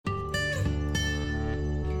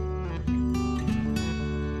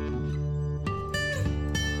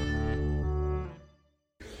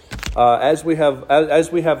as we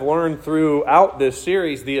have learned throughout this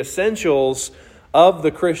series, the essentials of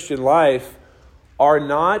the Christian life are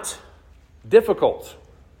not difficult.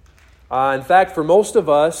 In fact, for most of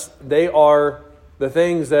us, they are the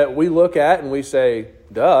things that we look at and we say,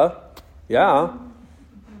 duh, yeah,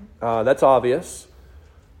 that's obvious.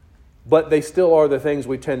 But they still are the things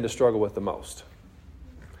we tend to struggle with the most.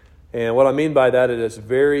 And what I mean by that is it's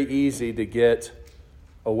very easy to get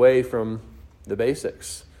away from the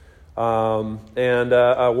basics. What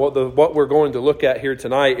we're going to look at here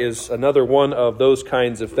tonight is another one of those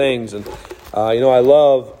kinds of things. And I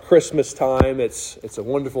love Christmas time. It's a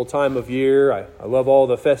wonderful time of year. I love all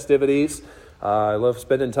the festivities. I love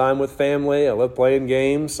spending time with family. I love playing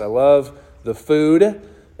games. I love the food.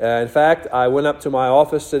 In fact, I went up to my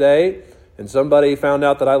office today, and somebody found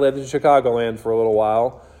out that I lived in Chicagoland for a little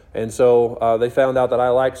while. And so they found out that I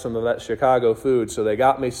like some of that Chicago food. So they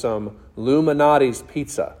got me some Illuminati's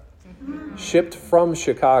pizza, shipped from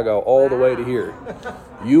Chicago all the way to here.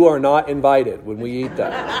 You are not invited when we eat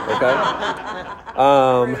that, okay?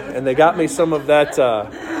 And they got me some of that.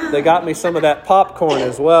 They got me some of that popcorn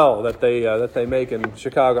as well that they make in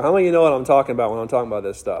Chicago. How many of you know what I'm talking about when I'm talking about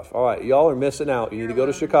this stuff? All right, y'all are missing out. You need to go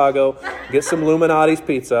to Chicago, get some Illuminati's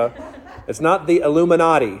pizza. It's not the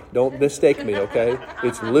Illuminati. Don't mistake me, okay?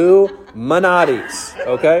 It's Illuminati's,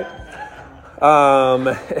 okay?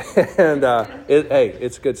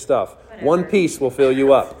 It's good stuff. One piece will fill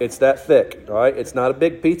you up. It's that thick, all right? It's not a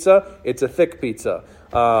big pizza. It's a thick pizza.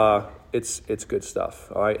 It's good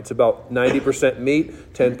stuff, all right? It's about 90%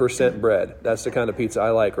 meat, 10% bread. That's the kind of pizza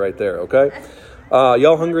I like right there, okay?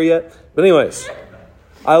 Y'all hungry yet? But anyways,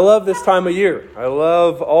 I love this time of year. I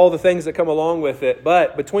love all the things that come along with it.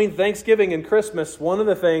 But between Thanksgiving and Christmas, one of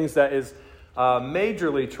the things that is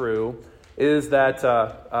majorly true is that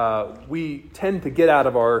we tend to get out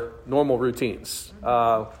of our normal routines.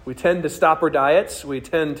 We tend to stop our diets. We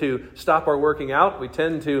tend to stop our working out. We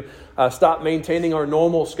tend to stop maintaining our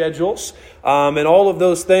normal schedules. And all of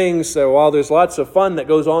those things, so while there's lots of fun that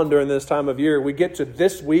goes on during this time of year, we get to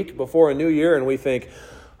this week before a new year and we think,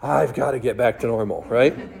 I've got to get back to normal,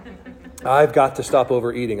 right? I've got to stop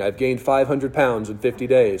overeating. I've gained 500 pounds in 50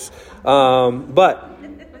 days.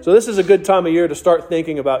 So this is a good time of year to start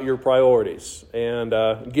thinking about your priorities and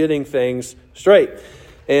getting things straight.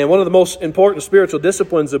 And one of the most important spiritual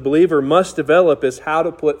disciplines a believer must develop is how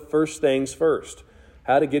to put first things first,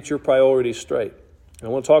 how to get your priorities straight. And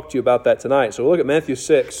I want to talk to you about that tonight. So we'll look at Matthew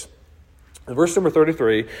 6, verse number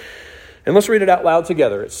 33. And let's read it out loud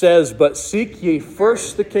together. It says, "But seek ye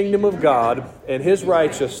first the kingdom of God and his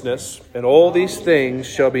righteousness, and all these things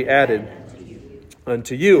shall be added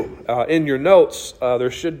unto you." In your notes,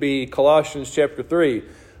 there should be Colossians chapter 3,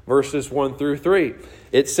 verses 1 through 3.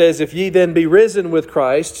 It says, "If ye then be risen with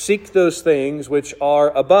Christ, seek those things which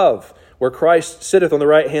are above, where Christ sitteth on the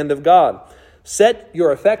right hand of God. Set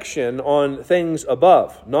your affection on things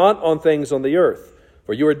above, not on things on the earth.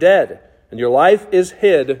 For you are dead, and your life is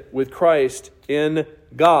hid with Christ in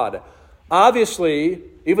God." Obviously,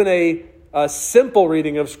 even a simple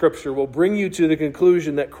reading of Scripture will bring you to the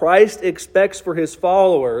conclusion that Christ expects for his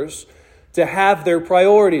followers to have their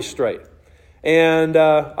priorities straight. And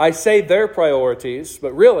I say their priorities,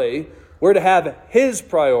 but really, we're to have his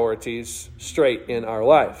priorities straight in our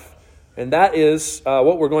life. And that is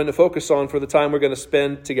what we're going to focus on for the time we're going to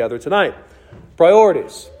spend together tonight.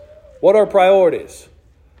 Priorities. What are priorities?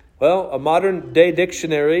 Well, a modern-day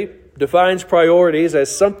dictionary defines priorities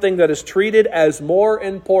as something that is treated as more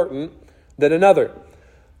important than another.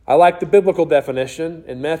 I like the biblical definition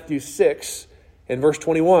in Matthew 6 and verse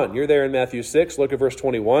 21. You're there in Matthew 6. Look at verse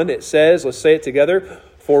 21. It says, let's say it together,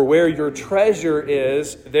 "For where your treasure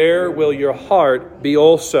is, there will your heart be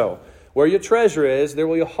also." Where your treasure is, there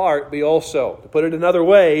will your heart be also. To put it another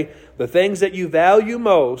way, the things that you value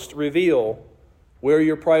most reveal where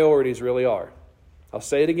your priorities really are. I'll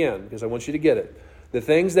say it again because I want you to get it. The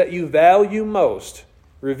things that you value most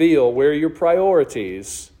reveal where your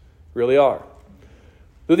priorities really are.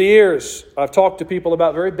 Through the years, I've talked to people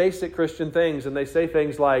about very basic Christian things, and they say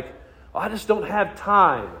things like, "I just don't have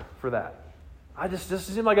time for that. It doesn't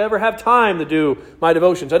seem like I ever have time to do my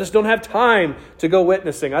devotions. I just don't have time to go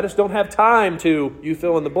witnessing. I just don't have time to," you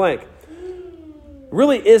fill in the blank. It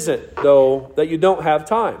really isn't, though, that you don't have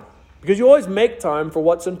time. Because you always make time for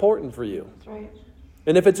what's important for you. That's right.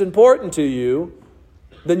 And if it's important to you,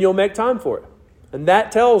 then you'll make time for it. And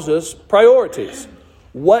that tells us priorities.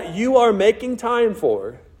 What you are making time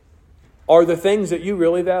for are the things that you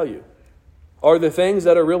really value, are the things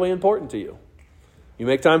that are really important to you. You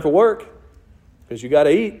make time for work because you got to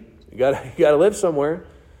eat. You got to live somewhere.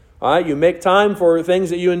 All right, you make time for things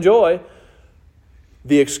that you enjoy.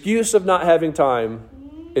 The excuse of not having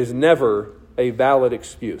time is never a valid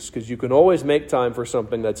excuse, because you can always make time for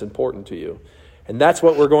something that's important to you. And that's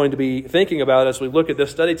what we're going to be thinking about as we look at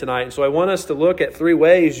this study tonight. And so I want us to look at 3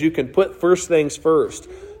 ways you can put first things first.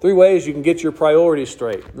 3 ways you can get your priorities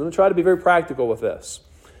straight. I'm going to try to be very practical with this.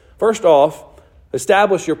 First off,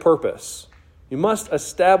 establish your purpose. You must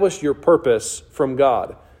establish your purpose from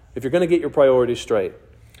God if you're going to get your priorities straight.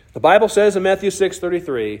 The Bible says in Matthew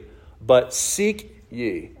 6:33, "But seek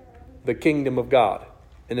ye the kingdom of God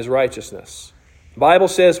and His righteousness." The Bible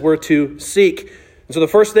says we're to seek. And so the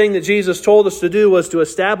first thing that Jesus told us to do was to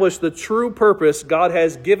establish the true purpose God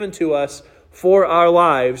has given to us for our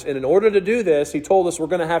lives. And in order to do this, He told us we're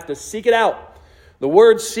going to have to seek it out. The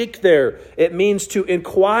word seek there, it means to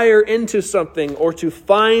inquire into something or to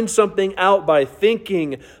find something out by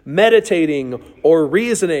thinking, meditating, or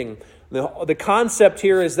reasoning. The concept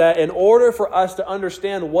here is that in order for us to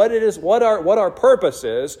understand what it is, what our purpose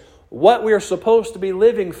is, what we are supposed to be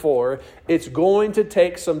living for, it's going to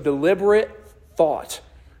take some deliberate thought.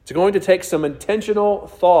 It's going to take some intentional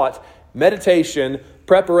thought, meditation,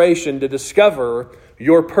 preparation to discover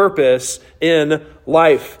your purpose in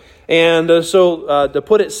life. And so to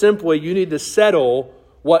put it simply, you need to settle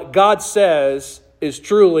what God says is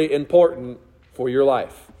truly important for your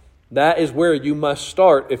life. That is where you must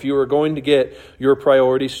start if you are going to get your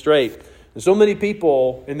priorities straight. And so many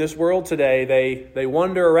people in this world today, they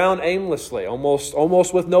wander around aimlessly,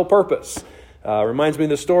 almost with no purpose. Reminds me of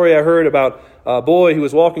the story I heard about a boy who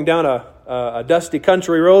was walking down a dusty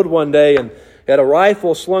country road one day and had a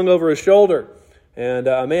rifle slung over his shoulder. And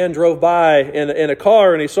a man drove by in a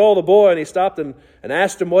car, and he saw the boy, and he stopped and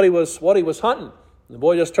asked him what he was hunting. And the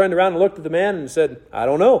boy just turned around and looked at the man and said, "I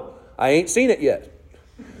don't know. I ain't seen it yet."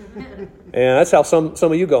 And that's how some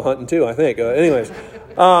of you go hunting too, I think. He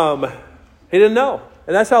didn't know.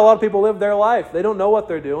 And that's how a lot of people live their life. They don't know what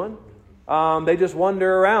they're doing. They just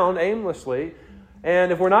wander around aimlessly.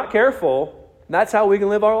 And if we're not careful, that's how we can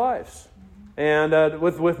live our lives. And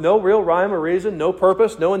with no real rhyme or reason, no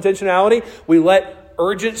purpose, no intentionality, we let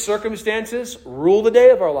urgent circumstances rule the day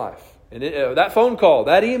of our life. And that phone call,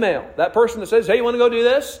 that email, that person that says, "Hey, you want to go do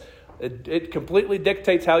this?" It completely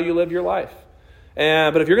dictates how you live your life.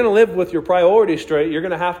 But if you're going to live with your priorities straight, you're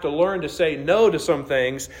going to have to learn to say no to some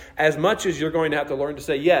things as much as you're going to have to learn to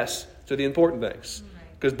say yes to the important things.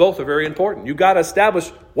 Because both are very important. You've got to establish,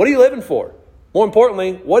 what are you living for? More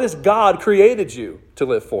importantly, what has God created you to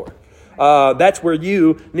live for? That's where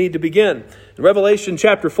you need to begin. In Revelation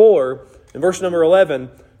chapter 4, in verse number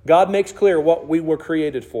 11, God makes clear what we were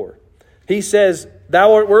created for. He says,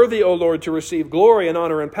 "Thou art worthy, O Lord, to receive glory and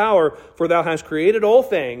honor and power, for Thou hast created all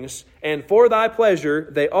things, and for Thy pleasure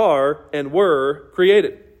they are and were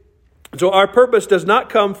created." So our purpose does not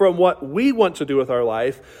come from what we want to do with our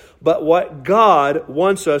life, but what God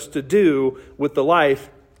wants us to do with the life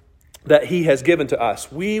that He has given to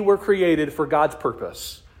us. We were created for God's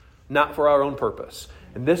purpose, not for our own purpose.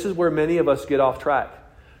 And this is where many of us get off track.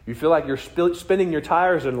 You feel like you're spinning your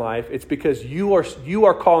tires in life. It's because you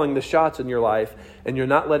are calling the shots in your life, and you're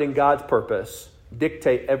not letting God's purpose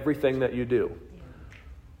dictate everything that you do.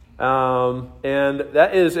 And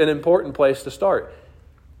that is an important place to start.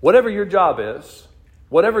 Whatever your job is,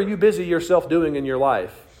 whatever you busy yourself doing in your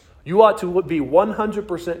life, you ought to be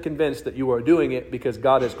 100% convinced that you are doing it because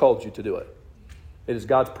God has called you to do it. It is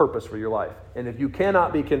God's purpose for your life. And if you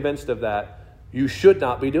cannot be convinced of that, you should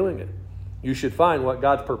not be doing it. You should find what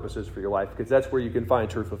God's purpose is for your life, because that's where you can find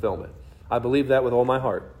true fulfillment. I believe that with all my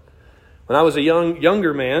heart. When I was a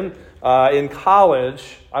younger man in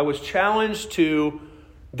college, I was challenged to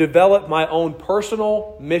develop my own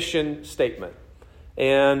personal mission statement.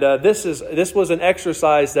 And this was an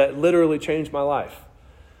exercise that literally changed my life.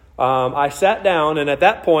 I sat down, and at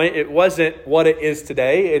that point, it wasn't what it is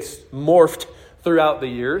today. It's morphed throughout the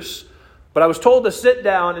years. But I was told to sit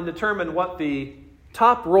down and determine what the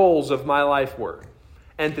top roles of my life were,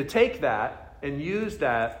 and to take that and use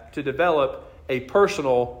that to develop a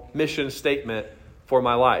personal mission statement for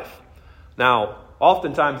my life. Now,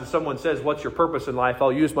 oftentimes if someone says, "What's your purpose in life?"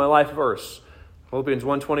 I'll use my life verse. Philippians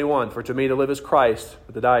 1:21, "For to me to live is Christ,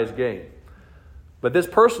 but to die is gain." But this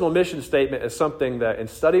personal mission statement is something that in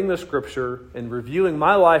studying the Scripture and reviewing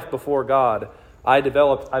my life before God, I've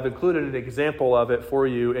included an example of it for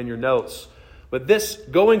you in your notes. But this,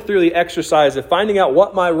 going through the exercise of finding out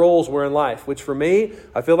what my roles were in life, which for me,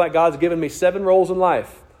 I feel like God's given me 7 roles in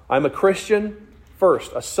life. I'm a Christian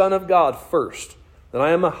first, a son of God first. Then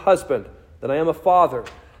I am a husband. Then I am a father.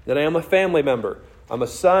 Then I am a family member. I'm a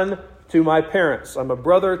son to my parents. I'm a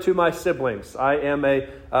brother to my siblings. I am a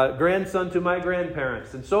grandson to my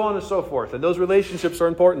grandparents, and so on and so forth. And those relationships are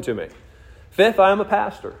important to me. 5th, I am a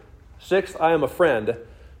pastor. 6th, I am a friend.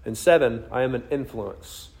 And 7, I am an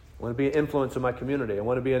influence. I want to be an influence in my community. I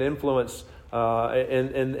want to be an influence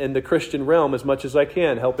in the Christian realm as much as I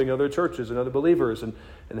can, helping other churches and other believers and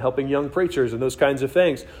helping young preachers and those kinds of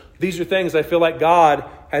things. These are things I feel like God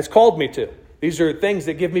has called me to. These are things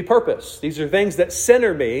that give me purpose. These are things that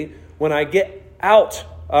center me when I get out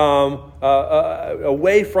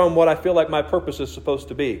away from what I feel like my purpose is supposed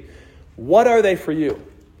to be. What are they for you?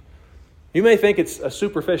 You may think it's a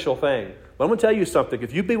superficial thing, but I'm going to tell you something.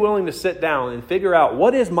 If you'd be willing to sit down and figure out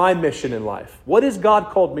what is my mission in life, what has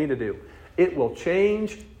God called me to do, it will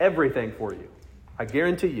change everything for you. I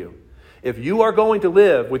guarantee you. If you are going to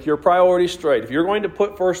live with your priorities straight, if you're going to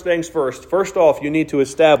put first things first off, you need to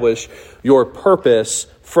establish your purpose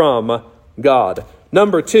from God.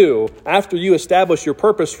 Number 2, after you establish your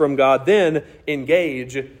purpose from God, then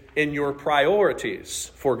engage in your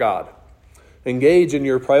priorities for God. Engage in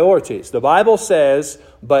your priorities. The Bible says,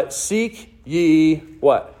 but seek ye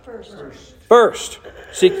what? First.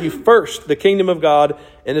 Seek ye first the kingdom of God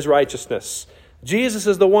and His righteousness. Jesus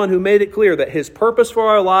is the one who made it clear that His purpose for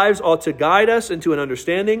our lives ought to guide us into an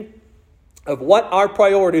understanding of what our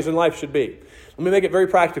priorities in life should be. Let me make it very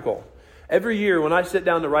practical. Every year when I sit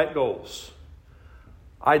down to write goals,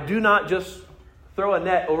 I do not just throw a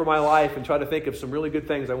net over my life and try to think of some really good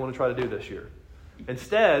things I want to try to do this year.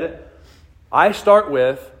 Instead, I start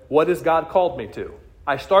with, what has God called me to?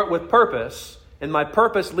 I start with purpose, and my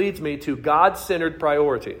purpose leads me to God-centered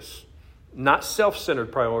priorities. Not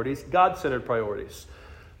self-centered priorities, God-centered priorities.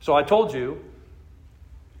 So I told you,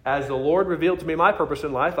 as the Lord revealed to me my purpose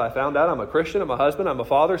in life, I found out I'm a Christian, I'm a husband, I'm a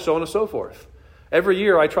father, so on and so forth. Every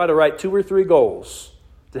year I try to write 2 or 3 goals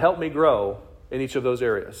to help me grow in each of those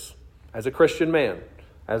areas. As a Christian man,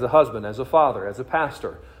 as a husband, as a father, as a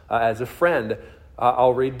pastor, as a friend,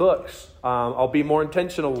 I'll read books. I'll be more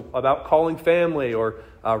intentional about calling family or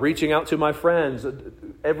reaching out to my friends.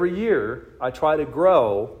 Every year, I try to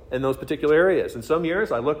grow in those particular areas. And some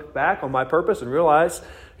years, I look back on my purpose and realize,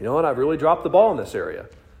 you know what, I've really dropped the ball in this area.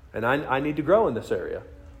 And I need to grow in this area.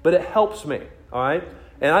 But it helps me, all right?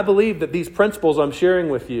 And I believe that these principles I'm sharing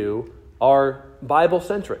with you are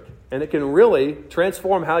Bible-centric. And it can really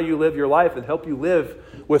transform how you live your life and help you live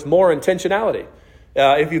with more intentionality.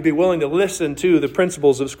 If you'd be willing to listen to the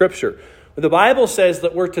principles of Scripture. The Bible says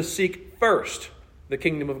that we're to seek first the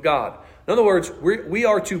kingdom of God. In other words, we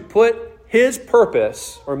are to put His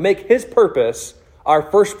purpose, or make His purpose our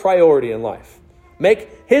first priority in life. Make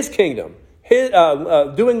His kingdom,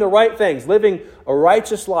 doing the right things, living a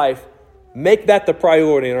righteous life, make that the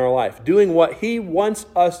priority in our life. Doing what He wants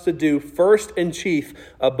us to do first and chief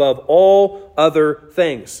above all other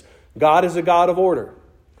things. God is a God of order.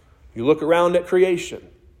 You look around at creation.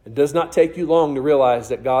 It does not take you long to realize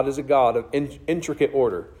that God is a God of intricate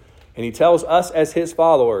order. And He tells us as His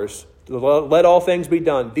followers to let all things be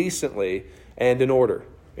done decently and in order.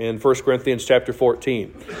 In 1 Corinthians chapter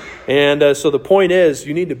 14. And so the point is,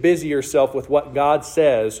 you need to busy yourself with what God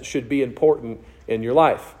says should be important in your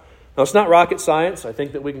life. Now, it's not rocket science. I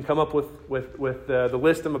think that we can come up with the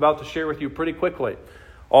list I'm about to share with you pretty quickly,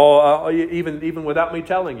 even without me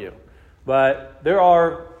telling you. But there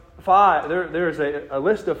are there's a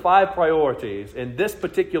list of 5 priorities in this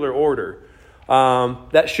particular order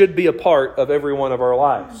that should be a part of every one of our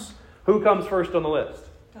lives. Who comes first on the list?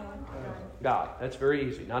 God. That's very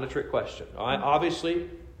easy. Not a trick question. All right. Obviously,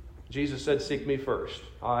 Jesus said, seek me first.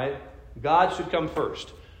 All right. God should come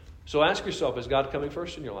first. So ask yourself, is God coming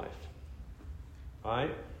first in your life? All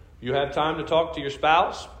right. You have time to talk to your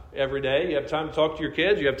spouse every day. You have time to talk to your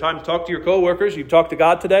kids. You have time to talk to your coworkers. You've talked to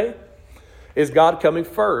God today. Is God coming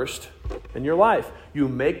first in your life? You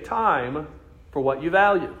make time for what you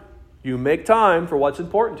value. You make time for what's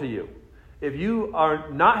important to you. If you are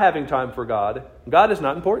not having time for God, God is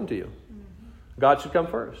not important to you. God should come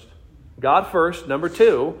first. God first. Number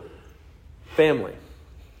 2, family.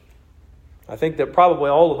 I think that probably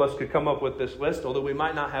all of us could come up with this list, although we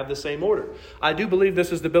might not have the same order. I do believe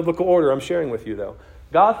this is the biblical order I'm sharing with you, though.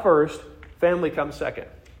 God first, family comes second.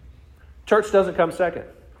 Church doesn't come second.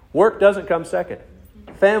 Work doesn't come second.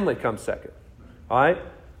 Family comes second. All right?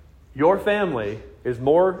 Your family is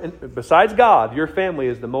besides God, your family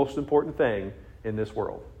is the most important thing in this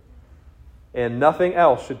world. And nothing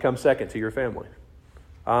else should come second to your family.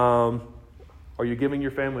 Are you giving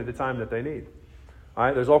your family the time that they need? All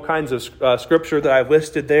right, there's all kinds of scripture that I've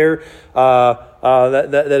listed there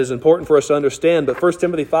that is important for us to understand. But 1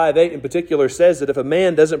 Timothy 5:8 in particular says that if a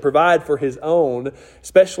man doesn't provide for his own,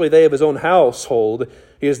 especially they of his own household,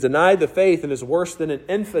 he has denied the faith and is worse than an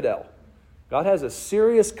infidel. God has a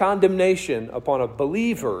serious condemnation upon a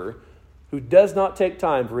believer who does not take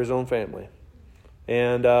time for his own family.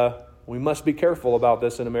 And we must be careful about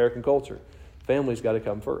this in American culture. Family's got to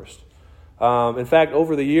come first. In fact,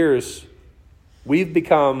 over the years, we've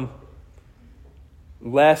become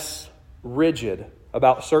less rigid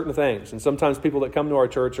about certain things. And sometimes people that come to our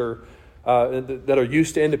church that are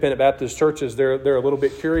used to independent Baptist churches, they're a little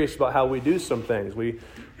bit curious about how we do some things. We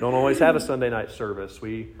don't always have a Sunday night service.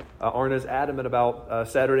 We aren't as adamant about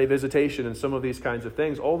Saturday visitation and some of these kinds of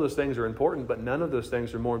things. All those things are important, but none of those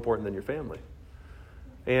things are more important than your family.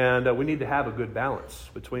 And we need to have a good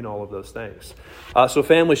balance between all of those things. So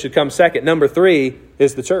family should come second. Number 3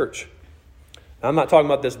 is the church. Now, I'm not talking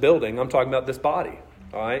about this building. I'm talking about this body.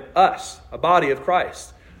 All right? Us, a body of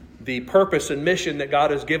Christ. The purpose and mission that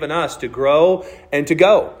God has given us to grow and to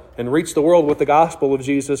go and reach the world with the gospel of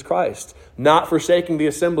Jesus Christ. Not forsaking the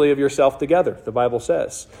assembly of yourself together, the Bible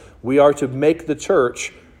says. We are to make the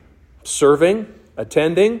church serving,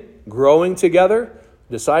 attending, growing together.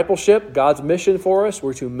 Discipleship, God's mission for us,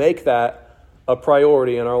 we're to make that a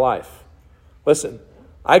priority in our life. Listen,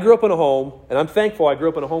 I grew up in a home, and I'm thankful I grew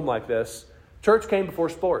up in a home like this. Church came before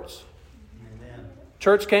sports. Amen.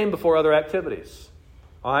 Church came before other activities.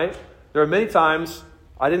 All right? There are many times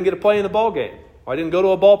I didn't get to play in the ball game. Or I didn't go to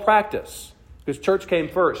a ball practice because church came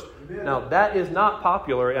first. Amen. Now, that is not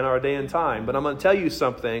popular in our day and time, but I'm going to tell you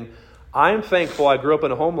something. I am thankful I grew up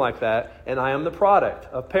in a home like that, and I am the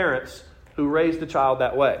product of parents who raised a child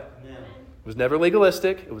that way. Amen. It was never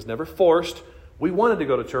legalistic. It was never forced. We wanted to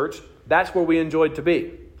go to church. That's where we enjoyed to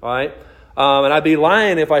be. All right? And I'd be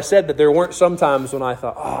lying if I said that there weren't some times when I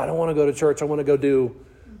thought, I don't want to go to church. I want to go do.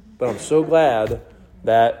 But I'm so glad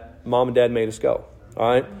that Mom and Dad made us go. All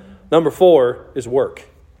right? Number 4 is work.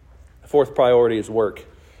 The 4th priority is work.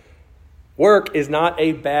 Work is not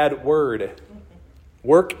a bad word.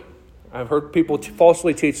 Work, I've heard people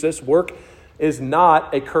falsely teach this. Work is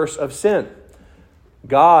not a curse of sin.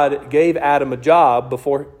 God gave Adam a job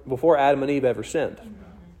before Adam and Eve ever sinned.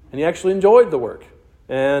 And he actually enjoyed the work.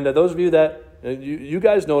 And those of you that, you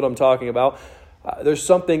guys know what I'm talking about. There's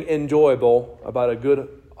something enjoyable about a good,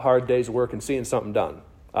 hard day's work and seeing something done.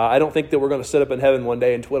 I don't think that we're going to sit up in heaven one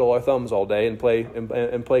day and twiddle our thumbs all day and play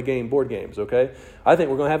board games, okay? I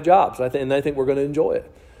think we're going to have jobs, and I think we're going to enjoy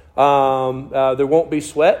it. There won't be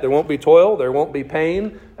sweat, there won't be toil, there won't be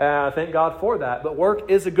pain. Thank God for that. But work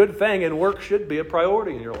is a good thing, and work should be a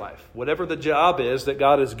priority in your life. Whatever the job is that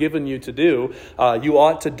God has given you to do, you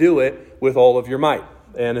ought to do it with all of your might.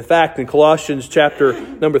 And in fact, in Colossians chapter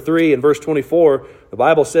number 3 and verse 24, the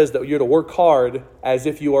Bible says that you're to work hard as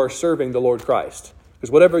if you are serving the Lord Christ.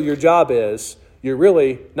 Because whatever your job is, you're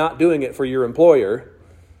really not doing it for your employer,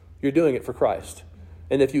 you're doing it for Christ.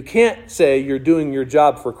 And if you can't say you're doing your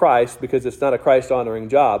job for Christ because it's not a Christ-honoring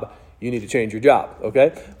job, you need to change your job,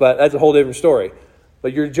 okay? But that's a whole different story.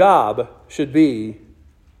 But your job should be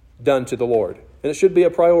done to the Lord. And it should be a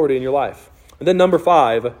priority in your life. And then number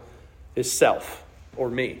 5 is self, or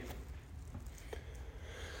me.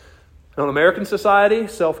 Now, in American society,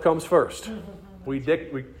 self comes first. We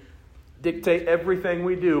dictate everything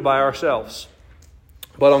we do by ourselves.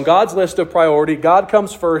 But on God's list of priority, God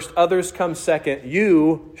comes first, others come second.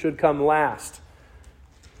 You should come last.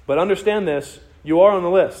 But understand this, you are on the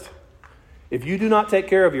list. If you do not take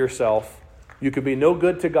care of yourself, you could be no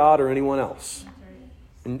good to God or anyone else.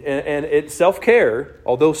 And it's self-care,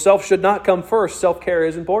 although self should not come first, self-care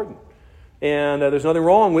is important. And there's nothing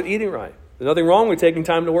wrong with eating right. There's nothing wrong with taking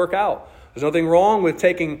time to work out. There's nothing wrong with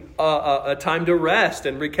taking a time to rest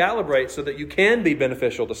and recalibrate so that you can be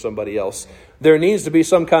beneficial to somebody else. There needs to be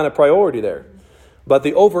some kind of priority there. But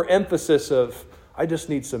the overemphasis of, I just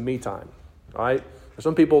need some me time. All right? For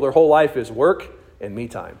some people, their whole life is work and me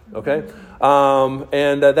time. Okay?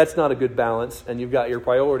 And that's not a good balance. And you've got your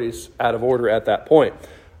priorities out of order at that point.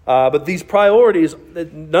 But these priorities,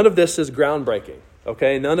 none of this is groundbreaking.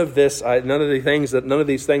 Okay? None of these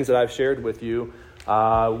things that I've shared with you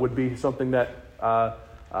would be something that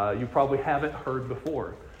you probably haven't heard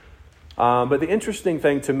before. But the interesting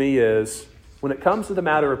thing to me is, when it comes to the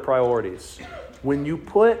matter of priorities, when you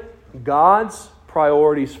put God's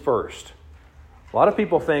priorities first, a lot of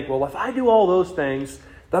people think, well, if I do all those things,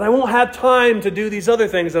 then I won't have time to do these other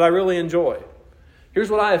things that I really enjoy.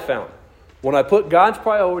 Here's what I have found. When I put God's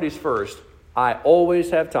priorities first, I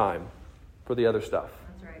always have time for the other stuff.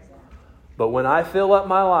 That's right. But when I fill up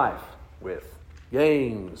my life with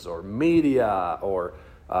games or media or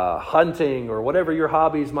hunting or whatever your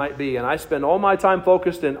hobbies might be, and I spend all my time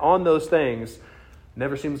focused on those things,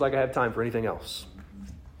 never seems like I have time for anything else.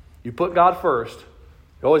 You put God first,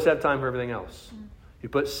 you always have time for everything else. You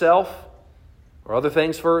put self or other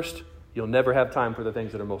things first, you'll never have time for the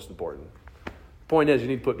things that are most important. The point is, you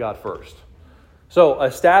need to put God first. So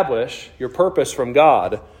establish your purpose from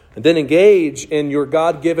God, and then engage in your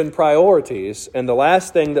God-given priorities. And the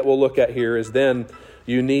last thing that we'll look at here is then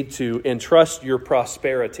you need to entrust your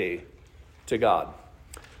prosperity to God.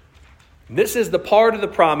 This is the part of the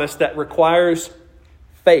promise that requires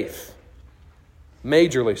faith,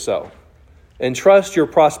 majorly so. Entrust your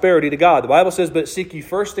prosperity to God. The Bible says, but seek ye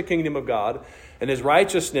first the kingdom of God and his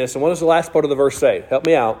righteousness. And what does the last part of the verse say? Help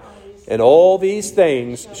me out. And all these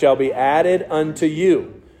things shall be added unto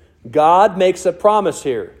you. God makes a promise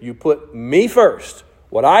here. You put me first.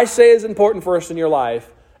 What I say is important first in your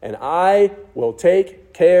life, and I will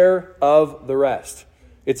take care of the rest.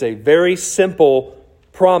 It's a very simple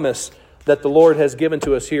promise that the Lord has given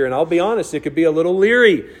to us here. And I'll be honest, it could be a little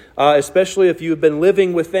leery, especially if you've been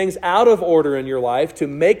living with things out of order in your life, to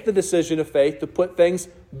make the decision of faith to put things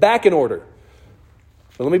back in order.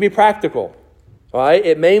 But let me be practical. All right?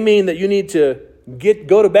 It may mean that you need to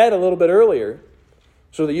go to bed a little bit earlier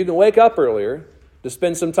so that you can wake up earlier to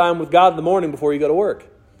spend some time with God in the morning before you go to work.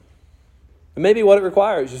 And maybe what it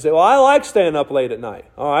requires. You say, well, I like staying up late at night.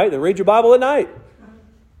 All right, then read your Bible at night.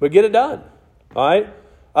 But get it done. All right?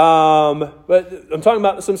 But I'm talking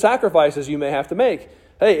about some sacrifices you may have to make.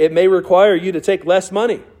 Hey, it may require you to take less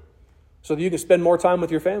money so that you can spend more time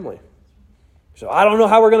with your family. So I don't know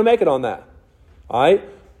how we're going to make it on that. All right?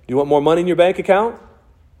 Do you want more money in your bank account?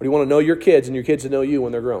 Or do you want to know your kids and your kids to know you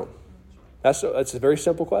when they're grown? That's a very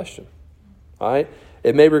simple question. All right?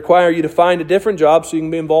 It may require you to find a different job so you can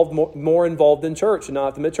be more involved in church and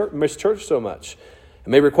not have to miss church so much. It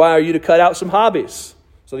may require you to cut out some hobbies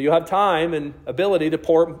so that you'll have time and ability to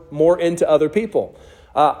pour more into other people.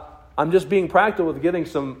 I'm just being practical with getting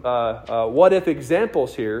some what-if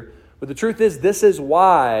examples here. But the truth is, this is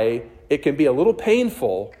why it can be a little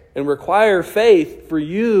painful and require faith for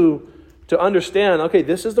you to understand, okay,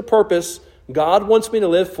 this is the purpose God wants me to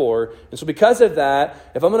live for. And so because of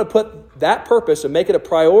that, if I'm going to put that purpose and make it a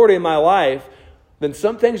priority in my life, then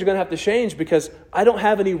some things are going to have to change because I don't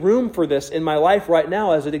have any room for this in my life right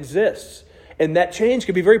now as it exists. And that change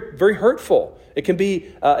can be very, very hurtful. It can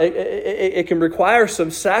be, it can require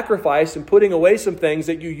some sacrifice and putting away some things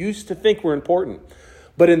that you used to think were important.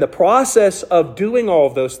 But in the process of doing all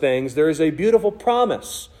of those things, there is a beautiful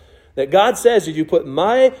promise that God says, if you put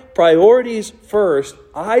my priorities first,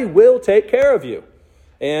 I will take care of you.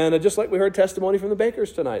 And just like we heard testimony from the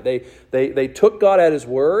bakers tonight, they took God at his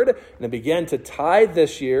word and they began to tithe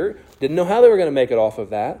this year. Didn't know how they were going to make it off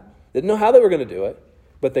of that. Didn't know how they were going to do it.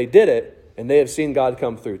 But they did it, and they have seen God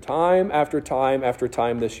come through time after time after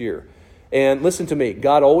time this year. And listen to me,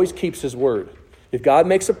 God always keeps his word. If God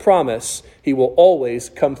makes a promise, he will always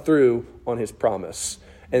come through on his promise.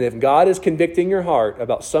 And if God is convicting your heart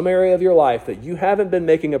about some area of your life that you haven't been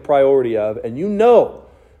making a priority of, and you know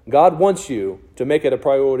God wants you to make it a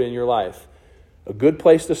priority in your life, a good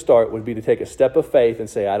place to start would be to take a step of faith and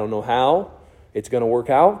say, I don't know how it's going to work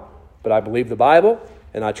out, but I believe the Bible,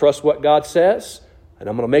 and I trust what God says, and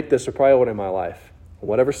I'm going to make this a priority in my life.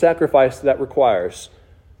 Whatever sacrifice that requires,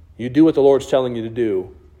 you do what the Lord's telling you to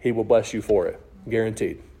do, he will bless you for it.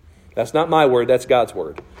 Guaranteed. That's not my word, that's God's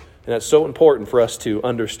word. And that's so important for us to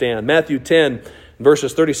understand. Matthew 10,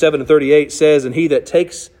 verses 37 and 38 says, and he that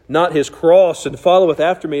takes not his cross and followeth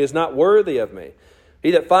after me is not worthy of me.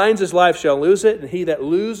 He that finds his life shall lose it, and he that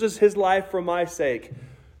loses his life for my sake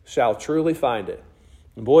shall truly find it.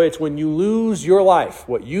 And boy, it's when you lose your life,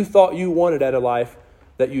 what you thought you wanted out of life,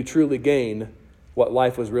 that you truly gain what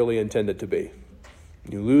life was really intended to be.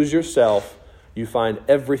 You lose yourself, you find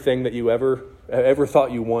everything that you ever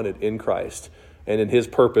thought you wanted in Christ and in his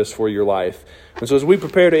purpose for your life. And so as we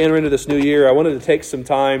prepare to enter into this new year, I wanted to take some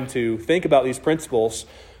time to think about these principles.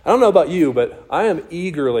 I don't know about you, but I am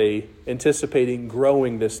eagerly anticipating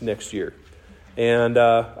growing this next year. And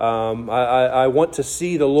I want to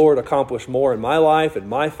see the Lord accomplish more in my life and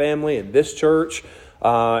my family and this church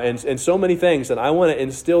and so many things. And I want to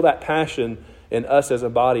instill that passion in us as a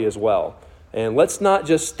body as well. And let's not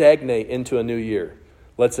just stagnate into a new year.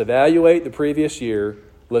 Let's evaluate the previous year.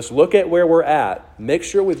 Let's look at where we're at. Make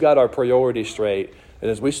sure we've got our priorities straight. And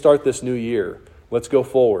as we start this new year, let's go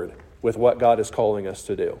forward with what God is calling us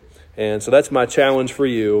to do. And so that's my challenge for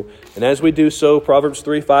you. And as we do so, Proverbs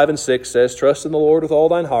 3, 5, and 6 says, trust in the Lord with all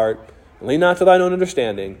thine heart, and lean not to thine own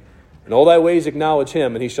understanding. In all thy ways acknowledge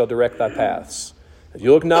him, and he shall direct thy paths. If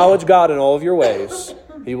you'll acknowledge God in all of your ways,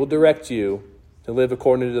 he will direct you to live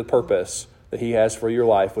according to the purpose that he has for your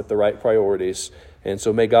life with the right priorities. And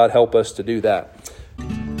so may God help us to do that.